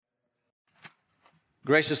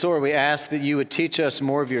Gracious Lord, we ask that you would teach us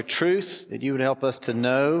more of your truth, that you would help us to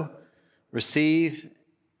know, receive,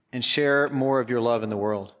 and share more of your love in the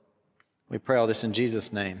world. We pray all this in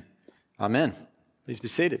Jesus' name. Amen. Please be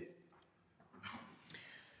seated.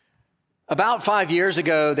 About 5 years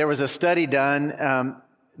ago, there was a study done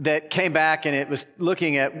that came back, and it was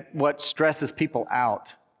looking at what stresses people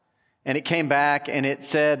out. And it came back and it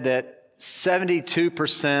said that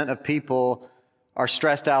 72% of people are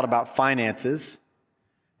stressed out about finances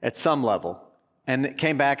at some level. And it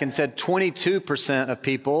came back and said 22% of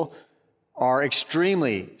people are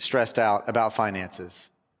extremely stressed out about finances.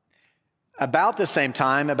 About the same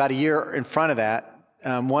time, about a year in front of that,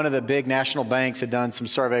 one of the big national banks had done some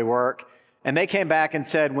survey work, and they came back and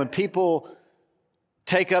said when people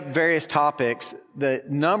take up various topics, the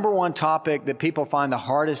number one topic that people find the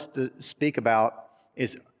hardest to speak about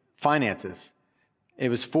is finances. It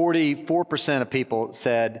was 44% of people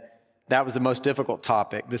said that was the most difficult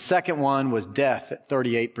topic. The second one was death at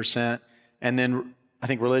 38%. And then I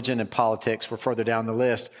think religion and politics were further down the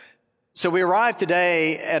list. So we arrived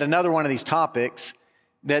today at another one of these topics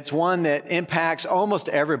that's one that impacts almost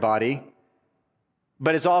everybody,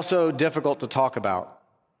 but it's also difficult to talk about.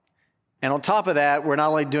 And on top of that, we're not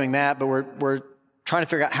only doing that, but we're trying to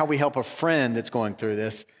figure out how we help a friend that's going through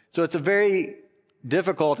this. So it's a very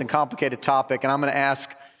difficult and complicated topic, and I'm going to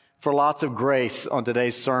ask for lots of grace on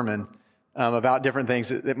today's sermon about different things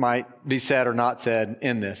that might be said or not said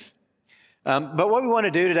in this. But what we want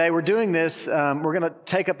to do today, we're doing this, we're going to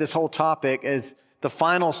take up this whole topic as the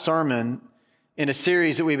final sermon in a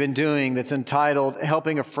series that we've been doing that's entitled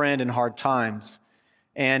Helping a Friend in Hard Times.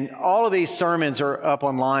 And all of these sermons are up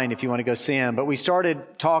online if you want to go see them. But we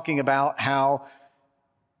started talking about how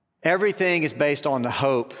everything is based on the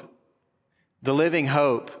hope, the living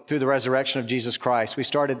hope through the resurrection of Jesus Christ. We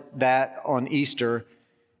started that on Easter.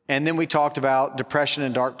 And then we talked about depression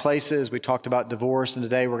in dark places. We talked about divorce. And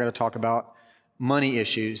today we're going to talk about money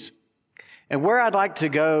issues. And where I'd like to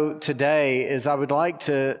go today is I would like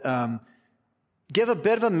to give a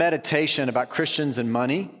bit of a meditation about Christians and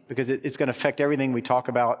money, because it's going to affect everything we talk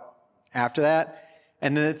about after that.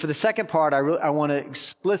 And then for the second part, I want to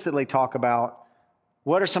explicitly talk about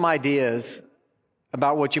what are some ideas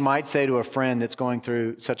about what you might say to a friend that's going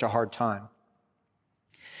through such a hard time.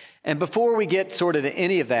 And before we get sort of to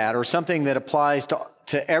any of that, or something that applies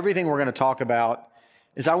to everything we're going to talk about,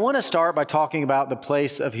 is I want to start by talking about the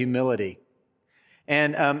place of humility.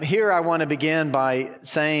 And here I want to begin by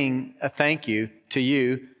saying a thank you to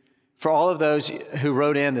you for all of those who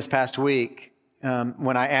wrote in this past week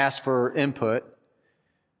when I asked for input,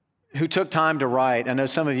 who took time to write. I know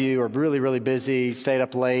some of you are really, really busy, stayed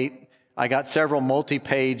up late. I got several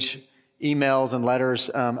multi-page emails and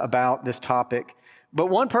letters about this topic. But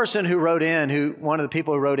one person who wrote in, one of the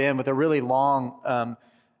people who wrote in with a really long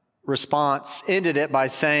response, ended it by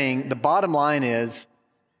saying, the bottom line is,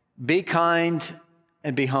 be kind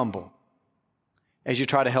and be humble as you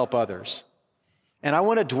try to help others. And I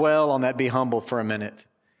want to dwell on that be humble for a minute,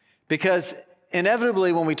 because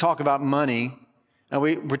inevitably when we talk about money,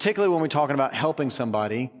 and particularly when we're talking about helping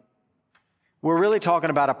somebody, we're really talking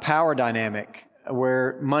about a power dynamic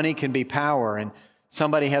where money can be power and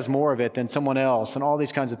somebody has more of it than someone else and all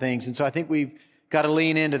these kinds of things. And so I think we've got to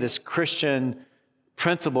lean into this Christian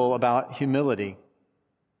principle about humility.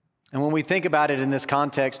 And when we think about it in this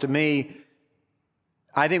context, to me,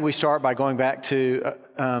 I think we start by going back to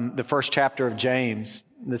the first chapter of James,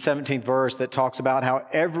 the 17th verse, that talks about how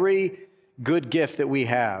every good gift that we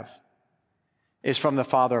have is from the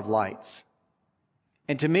Father of lights.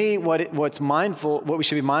 And to me, what we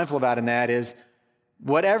should be mindful about in that is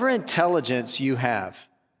whatever intelligence you have,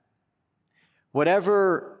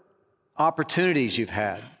 whatever opportunities you've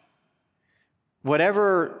had,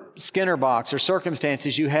 whatever Skinner box or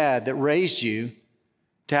circumstances you had that raised you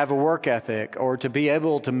to have a work ethic or to be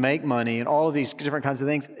able to make money and all of these different kinds of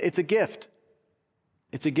things, it's a gift.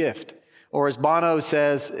 It's a gift. Or as Bono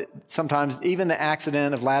says, sometimes even the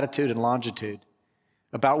accident of latitude and longitude,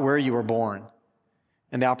 about where you were born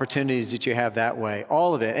and the opportunities that you have that way,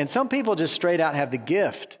 all of it. And some people just straight out have the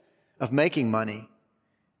gift of making money,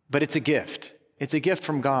 but it's a gift. It's a gift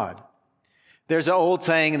from God. There's an old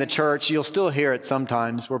saying in the church, you'll still hear it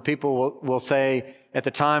sometimes, where people will say at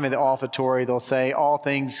the time of the offertory, they'll say, all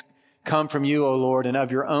things come from you, O Lord, and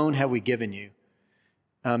of your own have we given you,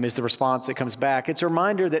 is the response that comes back. It's a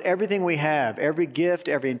reminder that everything we have, every gift,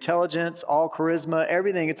 every intelligence, all charisma,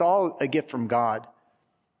 everything, it's all a gift from God.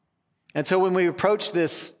 And so when we approach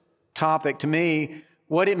this topic, to me,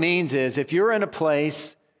 what it means is if you're in a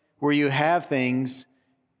place where you have things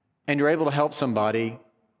and you're able to help somebody,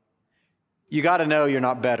 you got to know you're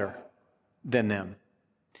not better than them.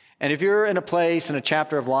 And if you're in a place, in a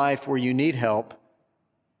chapter of life where you need help,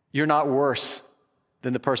 you're not worse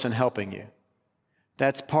than the person helping you.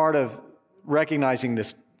 That's part of recognizing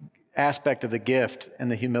this aspect of the gift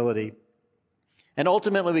and the humility. And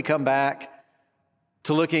ultimately, we come back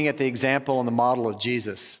to looking at the example and the model of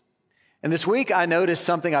Jesus. And this week, I noticed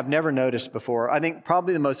something I've never noticed before. I think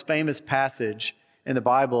probably the most famous passage in the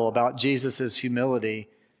Bible about Jesus' humility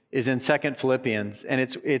is in 2 Philippians. And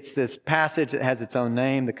it's this passage that has its own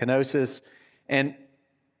name, the kenosis. And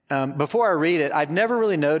before I read it, I've never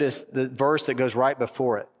really noticed the verse that goes right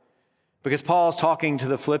before it. Because Paul's talking to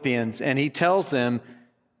the Philippians, and he tells them,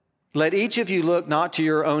 let each of you look not to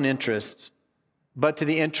your own interests, but to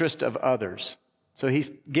the interest of others. So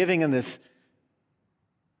he's giving them this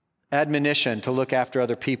admonition to look after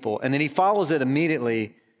other people. And then he follows it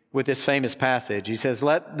immediately with this famous passage. He says,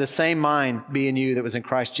 let the same mind be in you that was in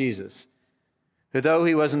Christ Jesus, who though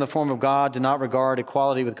he was in the form of God, did not regard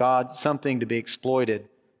equality with God something to be exploited,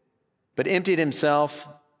 but emptied himself,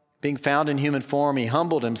 being found in human form, he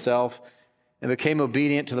humbled himself and became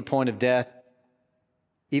obedient to the point of death,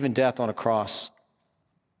 even death on a cross.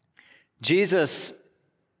 Jesus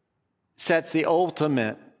sets the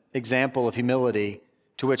ultimate example of humility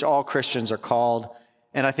to which all Christians are called.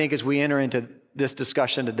 And I think as we enter into this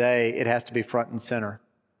discussion today, it has to be front and center.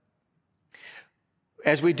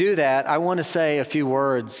 As we do that, I want to say a few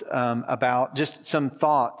words about just some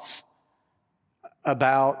thoughts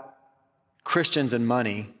about Christians and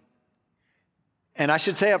money. And I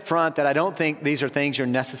should say up front that I don't think these are things you're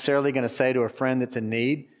necessarily going to say to a friend that's in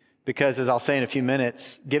need, because as I'll say in a few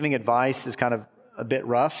minutes, giving advice is kind of a bit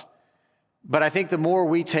rough. But I think the more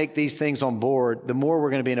we take these things on board, the more we're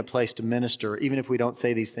going to be in a place to minister, even if we don't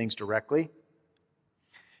say these things directly.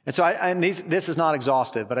 And so this is not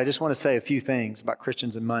exhaustive, but I just want to say a few things about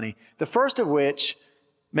Christians and money. The first of which,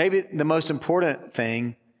 maybe the most important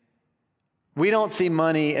thing, we don't see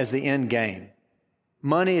money as the end game.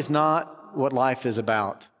 Money is not what life is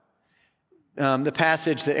about. The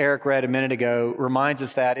passage that Eric read a minute ago reminds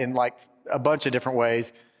us that in like a bunch of different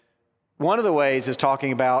ways. One of the ways is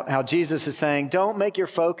talking about how Jesus is saying, don't make your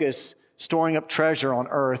focus storing up treasure on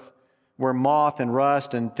earth where moth and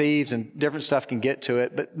rust and thieves and different stuff can get to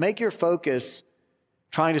it, but make your focus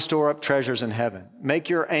trying to store up treasures in heaven. Make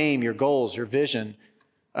your aim, your goals, your vision,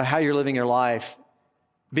 how you're living your life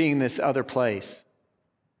being this other place.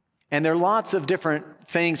 And there are lots of different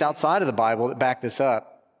things outside of the Bible that back this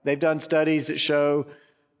up. They've done studies that show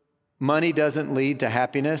money doesn't lead to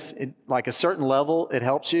happiness. Like a certain level, it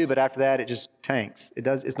helps you, but after that, it just tanks.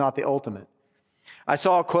 It's not the ultimate. I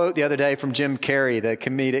saw a quote the other day from Jim Carrey, the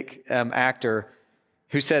comedic actor,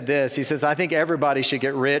 who said this. He says, I think everybody should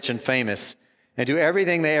get rich and famous and do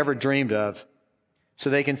everything they ever dreamed of so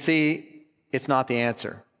they can see it's not the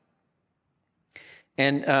answer.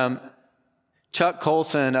 And Chuck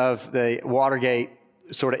Colson of the Watergate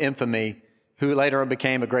sort of infamy, who later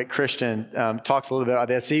became a great Christian, talks a little bit about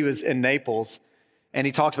this. He was in Naples, and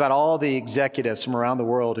he talks about all the executives from around the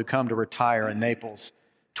world who come to retire in Naples,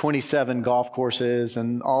 27 golf courses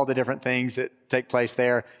and all the different things that take place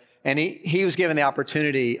there. And he was given the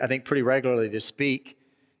opportunity, I think, pretty regularly to speak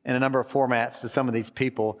in a number of formats to some of these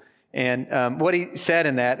people. And what he said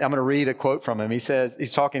in that, I'm going to read a quote from him. He says,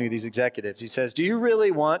 he's talking to these executives. He says, do you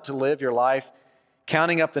really want to live your life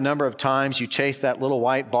counting up the number of times you chase that little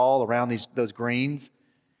white ball around those greens?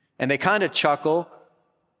 And they kind of chuckle,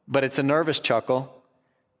 but it's a nervous chuckle,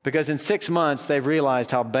 because in 6 months, they've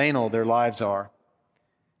realized how banal their lives are.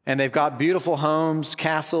 And they've got beautiful homes,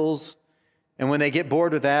 castles, and when they get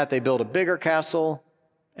bored with that, they build a bigger castle,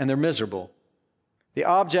 and they're miserable. The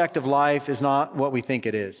object of life is not what we think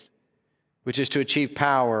it is, which is to achieve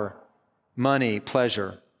power, money,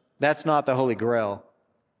 pleasure. That's not the Holy Grail.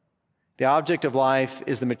 The object of life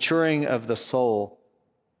is the maturing of the soul,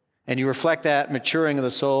 and you reflect that maturing of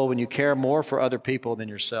the soul when you care more for other people than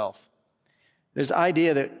yourself. There's the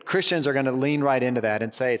idea that Christians are going to lean right into that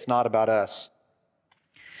and say it's not about us.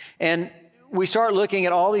 And we start looking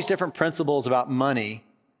at all these different principles about money.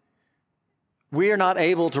 We are not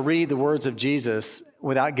able to read the words of Jesus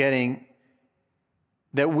without getting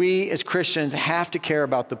that we as Christians have to care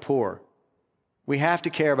about the poor. We have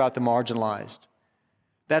to care about the marginalized.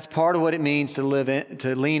 That's part of what it means to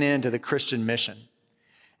lean into the Christian mission.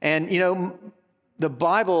 And, you know, the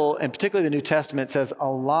Bible, and particularly the New Testament, says a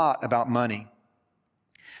lot about money.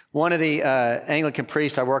 One of the Anglican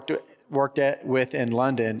priests I worked with in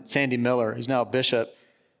London, Sandy Miller, who's now a bishop,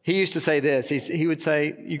 he used to say this. He would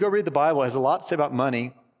say, you go read the Bible, it has a lot to say about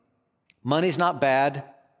money. Money's not bad,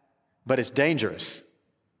 but it's dangerous.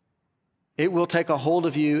 It will take a hold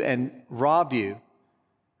of you and rob you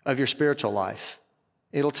of your spiritual life.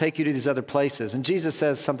 It'll take you to these other places. And Jesus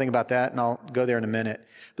says something about that, and I'll go there in a minute.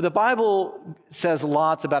 But the Bible says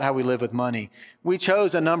lots about how we live with money. We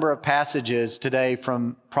chose a number of passages today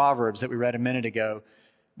from Proverbs that we read a minute ago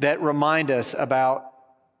that remind us about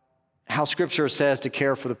how Scripture says to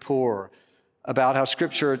care for the poor, about how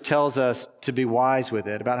Scripture tells us to be wise with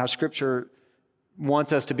it, about how Scripture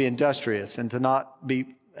wants us to be industrious and to not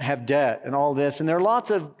have debt and all this. And there are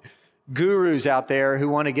lots of gurus out there who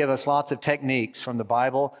want to give us lots of techniques from the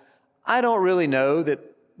Bible. I don't really know that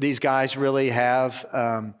these guys really have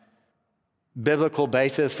biblical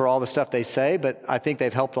basis for all the stuff they say, but I think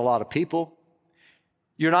they've helped a lot of people.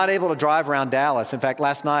 You're not able to drive around Dallas. In fact,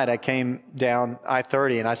 last night I came down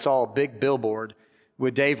I-30 and I saw a big billboard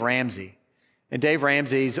with Dave Ramsey. And Dave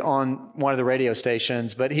Ramsey's on one of the radio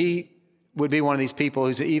stations, but he would be one of these people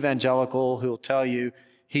who's an evangelical who will tell you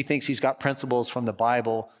he thinks he's got principles from the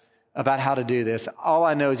Bible about how to do this. All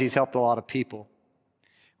I know is he's helped a lot of people.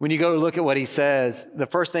 When you go look at what he says, the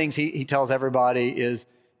first things he tells everybody is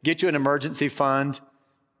get you an emergency fund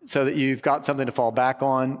so that you've got something to fall back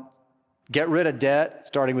on. Get rid of debt,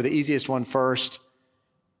 starting with the easiest one first,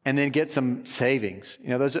 and then get some savings.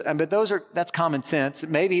 That's common sense.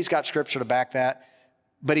 Maybe he's got Scripture to back that,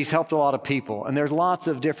 but he's helped a lot of people. And there's lots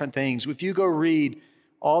of different things. If you go read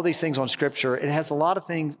all these things on Scripture, it has a lot of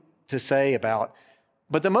things to say about.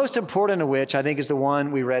 But the most important of which, I think, is the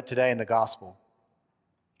one we read today in the gospel.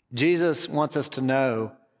 Jesus wants us to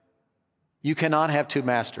know you cannot have two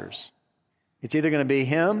masters. It's either going to be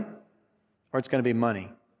him or it's going to be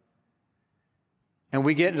money. And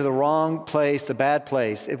we get into the wrong place, the bad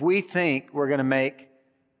place. If we think we're going to make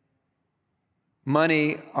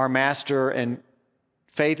money our master and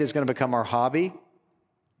faith is going to become our hobby, it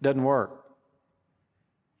doesn't work.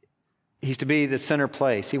 He's to be the center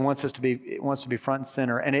place. He wants to be front and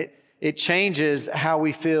center. And it changes how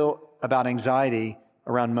we feel about anxiety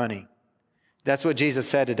around money. That's what Jesus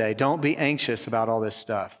said today. Don't be anxious about all this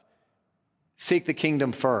stuff. Seek the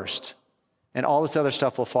kingdom first, and all this other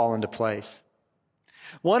stuff will fall into place.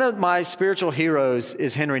 One of my spiritual heroes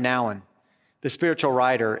is Henry Nouwen, the spiritual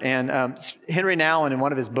writer. And Henry Nouwen, in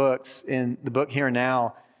one of his books, in the book Here and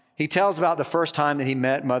Now, he tells about the first time that he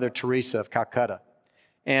met Mother Teresa of Calcutta.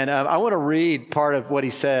 And I want to read part of what he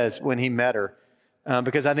says when he met her,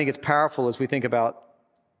 because I think it's powerful as we think about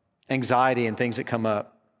anxiety and things that come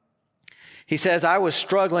up. He says, I was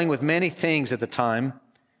struggling with many things at the time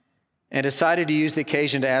and decided to use the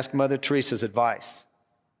occasion to ask Mother Teresa's advice.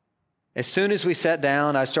 As soon as we sat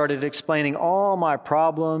down, I started explaining all my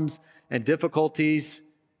problems and difficulties,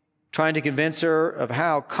 trying to convince her of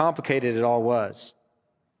how complicated it all was.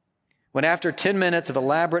 When after 10 minutes of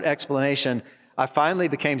elaborate explanation, I finally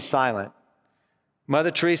became silent,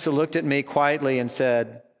 Mother Teresa looked at me quietly and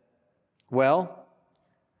said, well,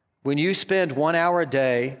 when you spend 1 hour a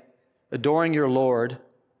day adoring your Lord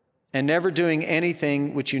and never doing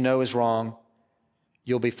anything which you know is wrong,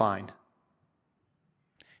 you'll be fine.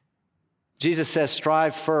 Jesus says,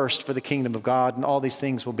 strive first for the kingdom of God, and all these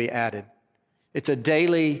things will be added. It's a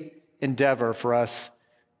daily endeavor for us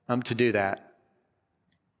to do that.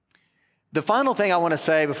 The final thing I want to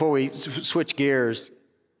say before we switch gears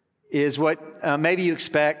is what maybe you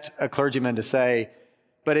expect a clergyman to say,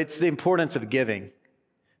 but it's the importance of giving.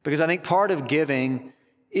 Because I think part of giving,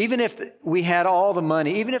 even if we had all the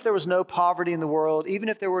money, even if there was no poverty in the world, even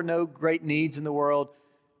if there were no great needs in the world,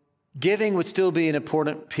 giving would still be an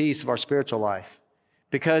important piece of our spiritual life.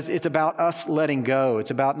 Because it's about us letting go.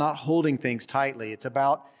 It's about not holding things tightly. It's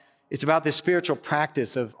about this spiritual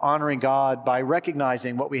practice of honoring God by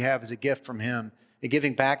recognizing what we have as a gift from Him and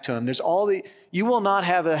giving back to Him. You will not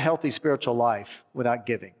have a healthy spiritual life without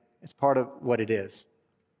giving. It's part of what it is.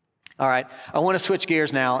 All right, I want to switch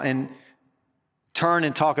gears now and turn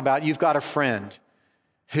and talk about, you've got a friend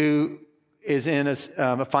who is in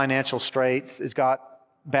a financial straits, has got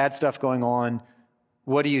bad stuff going on.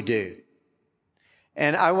 What do you do?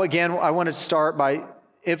 And I want to start by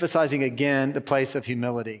emphasizing again the place of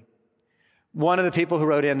humility. One of the people who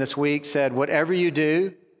wrote in this week said, whatever you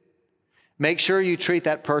do, make sure you treat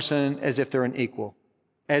that person as if they're an equal,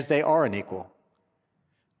 as they are an equal.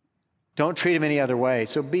 Don't treat them any other way.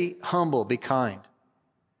 So be humble, be kind.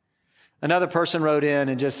 Another person wrote in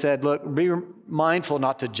and just said, look, be mindful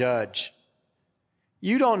not to judge.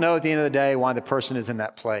 You don't know at the end of the day why the person is in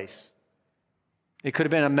that place. It could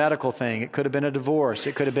have been a medical thing. It could have been a divorce.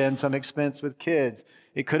 It could have been some expense with kids.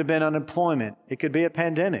 It could have been unemployment. It could be a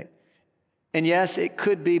pandemic. And yes, it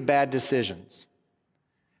could be bad decisions.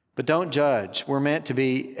 But don't judge. We're meant to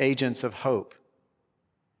be agents of hope.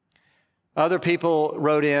 Other people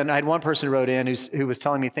wrote in. I had one person who wrote in who was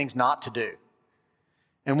telling me things not to do.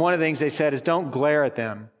 And one of the things they said is don't glare at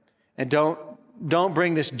them and don't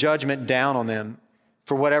bring this judgment down on them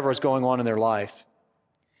for whatever is going on in their life.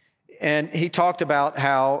 And he talked about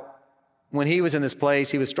how when he was in this place,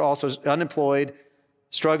 he was also unemployed,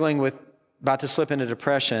 struggling with about to slip into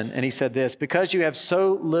depression. And he said this, because you have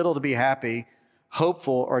so little to be happy,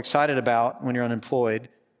 hopeful, or excited about when you're unemployed,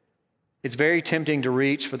 it's very tempting to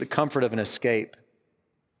reach for the comfort of an escape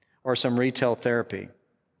or some retail therapy.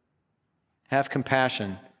 Have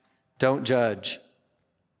compassion. Don't judge.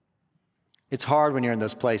 It's hard when you're in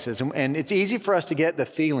those places. And it's easy for us to get the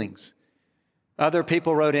feelings. Other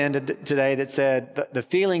people wrote in today that said the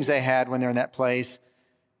feelings they had when they're in that place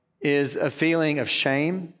is a feeling of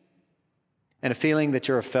shame and a feeling that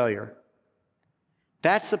you're a failure.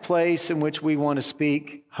 That's the place in which we want to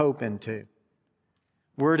speak hope into.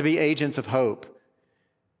 We're to be agents of hope.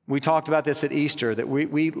 We talked about this at Easter, that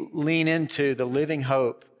we lean into the living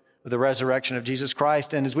hope of the resurrection of Jesus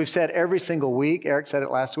Christ. And as we've said every single week, Eric said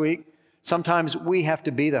it last week, sometimes we have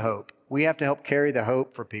to be the hope. We have to help carry the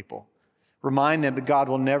hope for people. Remind them that God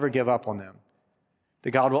will never give up on them,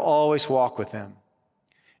 that God will always walk with them.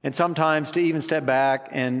 And sometimes to even step back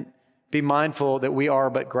and be mindful that we are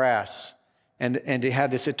but grass, and to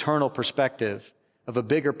have this eternal perspective of a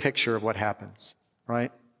bigger picture of what happens,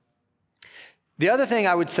 right? The other thing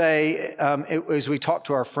I would say as we talk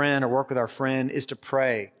to our friend or work with our friend is to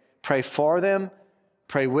pray. Pray for them,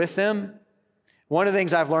 pray with them. One of the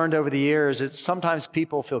things I've learned over the years is sometimes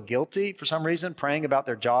people feel guilty for some reason praying about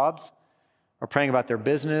their jobs or praying about their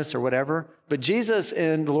business or whatever. But Jesus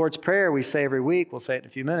in the Lord's Prayer, we say every week, we'll say it in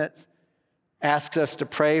a few minutes, asks us to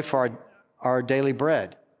pray for our daily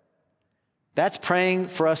bread. That's praying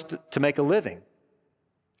for us to make a living.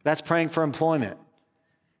 That's praying for employment.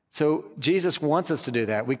 So Jesus wants us to do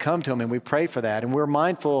that. We come to him and we pray for that. And we're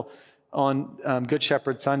mindful on Good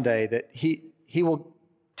Shepherd Sunday that he will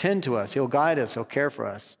tend to us. He'll guide us. He'll care for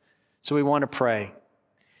us. So we want to pray.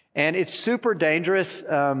 And it's super dangerous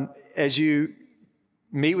as you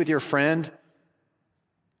meet with your friend.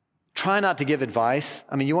 Try not to give advice.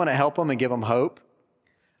 I mean, you want to help them and give them hope.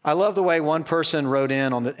 I love the way one person wrote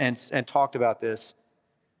in and talked about this.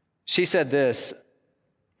 She said this,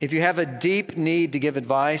 if you have a deep need to give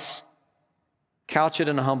advice, couch it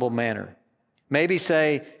in a humble manner. Maybe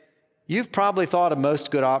say, you've probably thought of most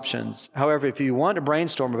good options. However, if you want to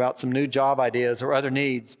brainstorm about some new job ideas or other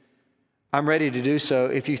needs, I'm ready to do so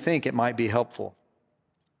if you think it might be helpful.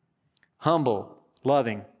 Humble,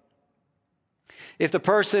 loving. If the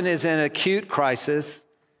person is in acute crisis,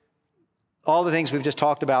 all the things we've just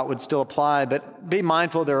talked about would still apply, but be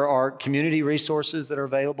mindful there are community resources that are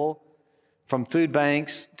available, from food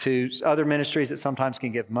banks to other ministries that sometimes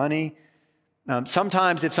can give money.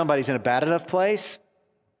 Sometimes if somebody's in a bad enough place,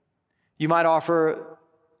 you might offer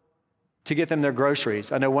to get them their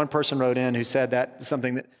groceries. I know one person wrote in who said that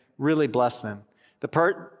something that really blessed them.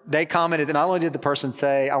 They commented that not only did the person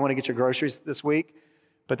say, I want to get your groceries this week,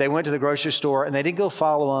 but they went to the grocery store and they didn't go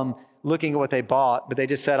follow them looking at what they bought, but they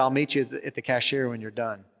just said, I'll meet you at the cashier when you're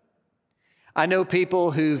done. I know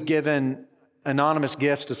people who've given anonymous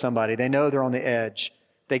gifts to somebody. They know they're on the edge.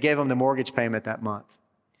 They gave them the mortgage payment that month.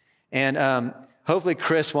 And hopefully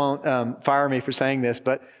Chris won't fire me for saying this,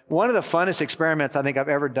 but one of the funnest experiments I think I've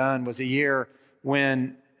ever done was a year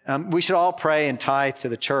when we should all pray and tithe to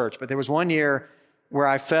the church, but there was one year where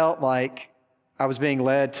I felt like I was being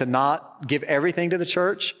led to not give everything to the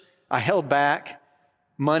church. I held back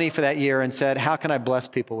money for that year and said, how can I bless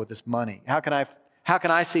people with this money? How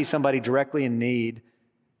can I see somebody directly in need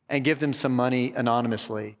and give them some money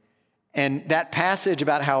anonymously? And that passage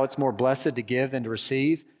about how it's more blessed to give than to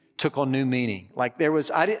receive took on new meaning. Like it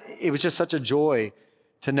was just such a joy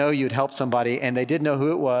to know you'd help somebody and they didn't know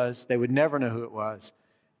who it was. They would never know who it was.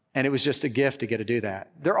 And it was just a gift to get to do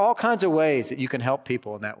that. There are all kinds of ways that you can help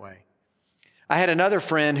people in that way. I had another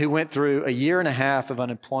friend who went through a year and a half of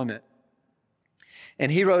unemployment.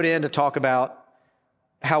 And he wrote in to talk about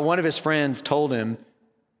how one of his friends told him,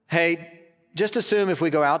 hey, just assume if we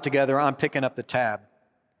go out together, I'm picking up the tab.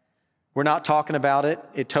 We're not talking about it.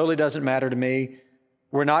 It totally doesn't matter to me.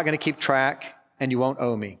 We're not going to keep track, and you won't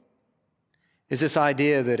owe me. It's this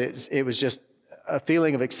idea that it was just a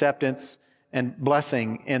feeling of acceptance and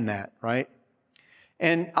blessing in that, right?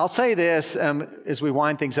 And I'll say this as we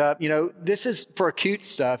wind things up. This is for acute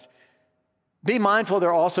stuff. Be mindful there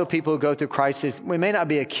are also people who go through crises. We may not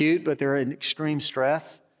be acute, but they're in extreme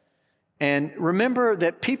stress. And remember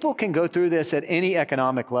that people can go through this at any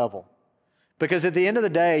economic level. Because at the end of the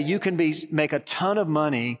day, you can make a ton of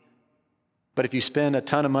money, but if you spend a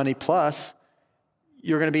ton of money plus,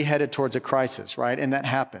 you're going to be headed towards a crisis, right? And that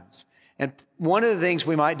happens. And one of the things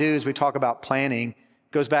we might do as we talk about planning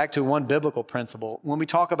goes back to one biblical principle. When we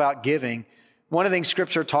talk about giving, one of the things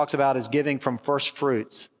Scripture talks about is giving from first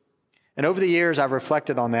fruits. And over the years, I've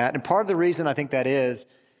reflected on that. And part of the reason I think that is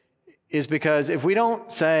because if we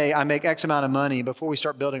don't say, I make X amount of money before we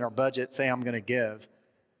start building our budget, say I'm going to give,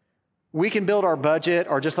 we can build our budget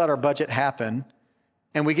or just let our budget happen.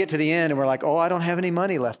 And we get to the end and we're like, oh, I don't have any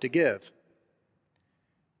money left to give.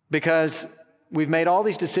 Because we've made all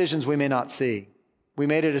these decisions we may not see. We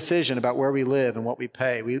made a decision about where we live and what we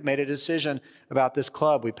pay. We made a decision about this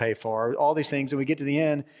club we pay for, all these things. And we get to the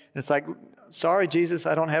end and it's like, sorry, Jesus,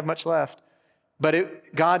 I don't have much left.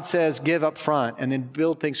 But God says, give up front and then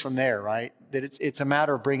build things from there, right? That it's a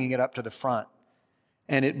matter of bringing it up to the front.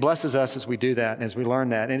 And it blesses us as we do that and as we learn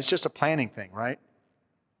that. And it's just a planning thing, right?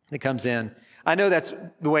 That comes in. I know that's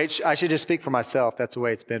the way, I should just speak for myself. That's the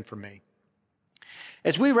way it's been for me.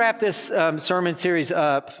 As we wrap this sermon series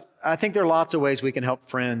up, I think there are lots of ways we can help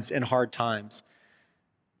friends in hard times.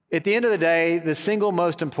 At the end of the day, the single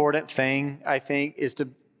most important thing, I think, is to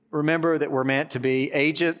remember that we're meant to be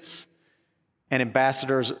agents and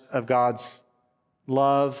ambassadors of God's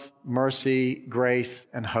love, mercy, grace,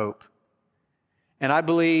 and hope. And I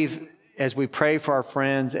believe as we pray for our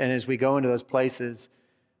friends and as we go into those places,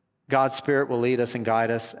 God's Spirit will lead us and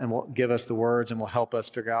guide us and will give us the words and will help us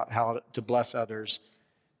figure out how to bless others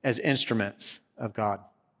as instruments of God.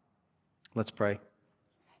 Let's pray.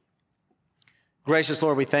 Gracious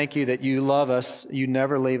Lord, we thank you that you love us. You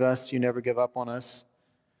never leave us. You never give up on us.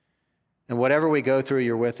 And whatever we go through,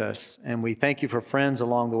 you're with us. And we thank you for friends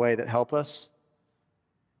along the way that help us.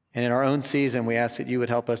 And in our own season, we ask that you would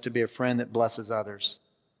help us to be a friend that blesses others.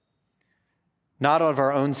 Not of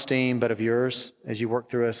our own steam, but of yours as you work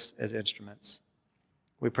through us as instruments.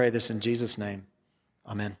 We pray this in Jesus' name.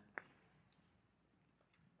 Amen.